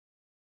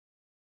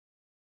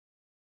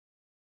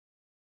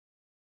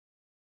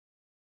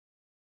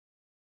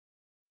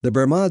The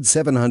Bermad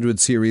 700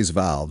 series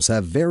valves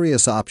have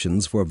various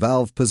options for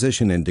valve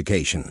position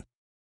indication.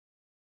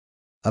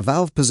 A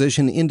valve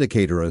position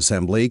indicator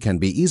assembly can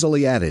be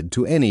easily added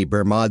to any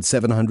Bermad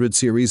 700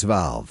 series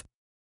valve.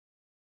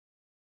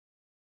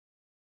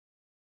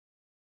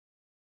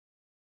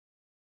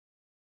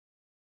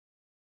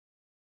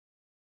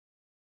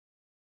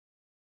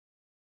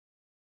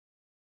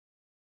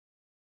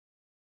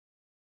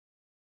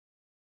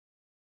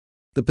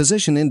 The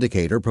position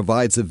indicator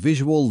provides a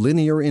visual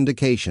linear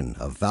indication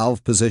of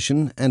valve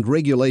position and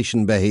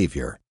regulation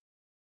behavior.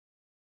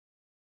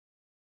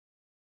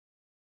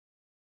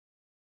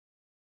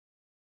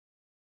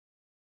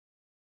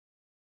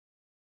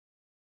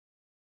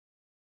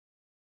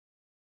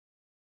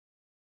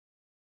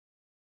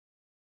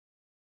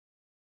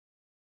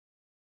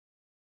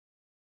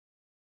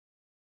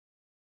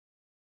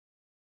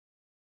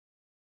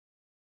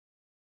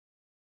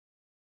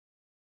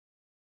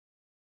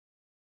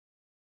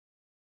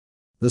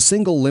 The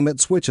single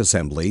limit switch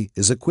assembly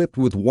is equipped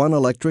with one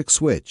electric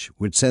switch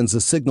which sends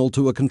a signal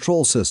to a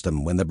control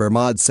system when the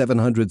Bermad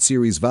 700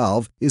 series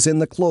valve is in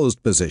the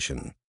closed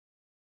position.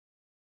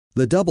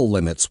 The double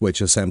limit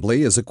switch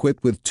assembly is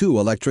equipped with two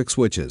electric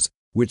switches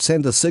which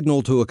send a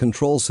signal to a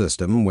control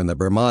system when the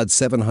Bermad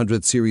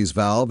 700 series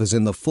valve is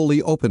in the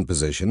fully open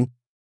position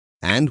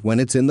and when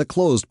it's in the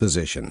closed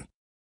position.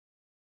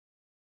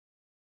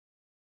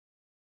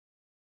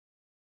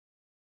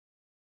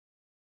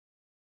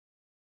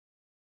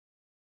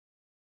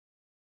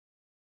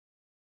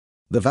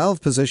 The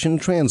valve position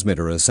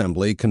transmitter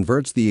assembly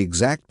converts the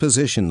exact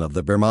position of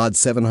the Bermad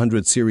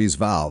 700 series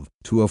valve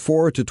to a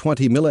 4 to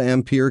 20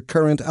 milliampere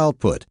current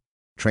output,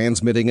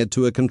 transmitting it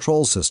to a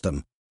control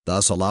system,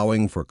 thus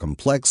allowing for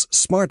complex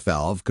smart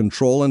valve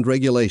control and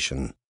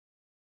regulation.